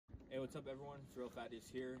what's up everyone? It's Real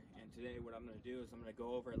Fatties here, and today what I'm going to do is I'm going to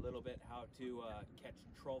go over a little bit how to catch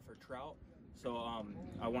troll for trout. So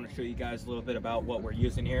I want to show you guys a little bit about what we're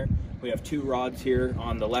using here. We have two rods here.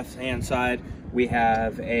 On the left hand side we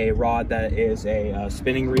have a rod that is a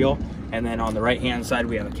spinning reel, and then on the right hand side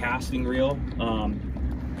we have a casting reel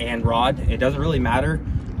and rod. It doesn't really matter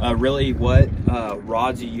really what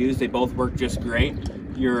rods you use, they both work just great.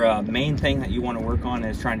 Your main thing that you want to work on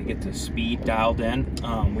is trying to get the speed dialed in.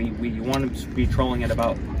 We want to be trolling at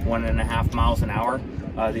about 1.5 miles an hour.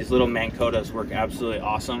 These little Mankotas work absolutely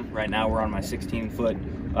awesome. Right now we're on my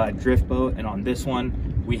 16-foot drift boat, and on this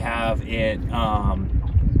one we have it on,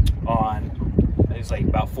 it's like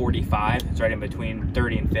about 45. It's right in between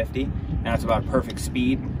 30 and 50, and that's about perfect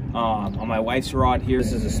speed. On my wife's rod here,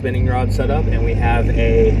 this is a spinning rod setup, and we have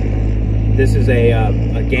this is a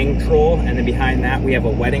gang troll, and then behind that we have a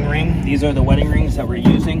wedding ring. These are the wedding rings that we're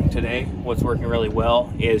using today. What's working really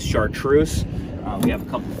well is chartreuse. We have a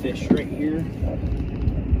couple fish right here. Go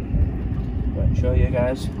ahead and show you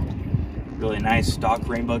guys. Really nice stock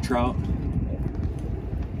rainbow trout.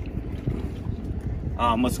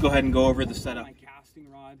 Let's go ahead and go over the setup. My casting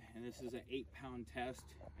rod, and this is an 8-pound test,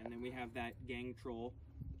 and then we have that gang troll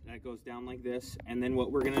that goes down like this. And then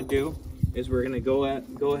what we're gonna do is we're gonna go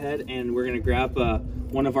ahead and we're gonna grab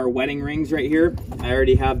one of our wedding rings right here. I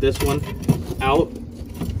already have this one out.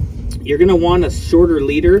 You're gonna want a shorter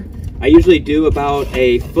leader. I usually do about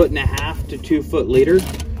 1.5 to 2 foot leader.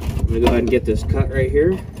 I'm gonna go ahead and get this cut right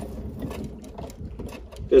here.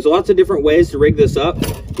 There's lots of different ways to rig this up.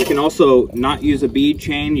 You can also not use a bead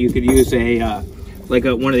chain. You could use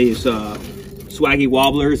one of these Swaggy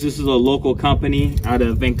Wobblers. This is a local company out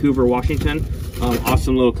of Vancouver, Washington.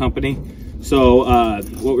 Awesome little company. So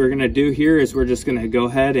what we're gonna do here is we're just gonna go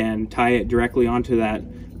ahead and tie it directly onto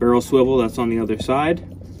that barrel swivel that's on the other side.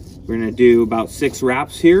 We're gonna do about 6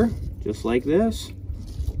 wraps here, just like this.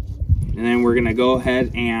 And then we're gonna go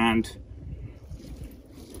ahead and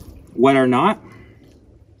wet our knot.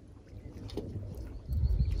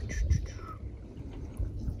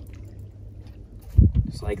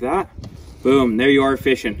 Just like that. Boom, there you are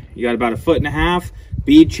fishing. You got about 1.5 foot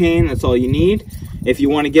bead chain, that's all you need. If you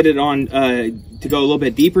want to get it on to go a little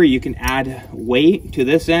bit deeper, you can add weight to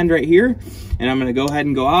this end right here. And I'm going to go ahead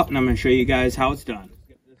and go out and I'm going to show you guys how it's done.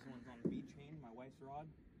 This one's on the bead chain, my wife's rod.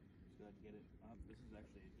 Go ahead and get it up. This is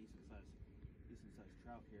actually a decent sized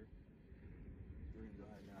trout here. We're going to go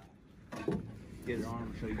ahead and get it on. I'm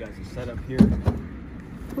going to show you guys the setup here.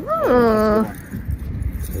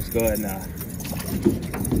 Let's go ahead and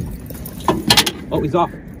oh, he's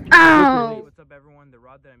off. Ow! What's up everyone? The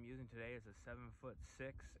rod that I'm using today is a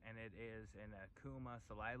 7'6", and it is an Akuma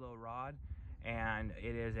Salilo rod, and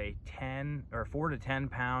it is a 4 to 10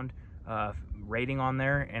 pound rating on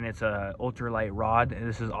there, and it's a ultralight rod. And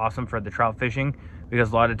this is awesome for the trout fishing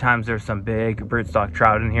because a lot of times there's some big broodstock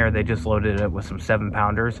trout in here. They just loaded it with some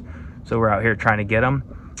 7-pounders, so we're out here trying to get them.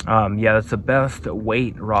 Yeah, that's the best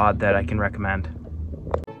weight rod that I can recommend.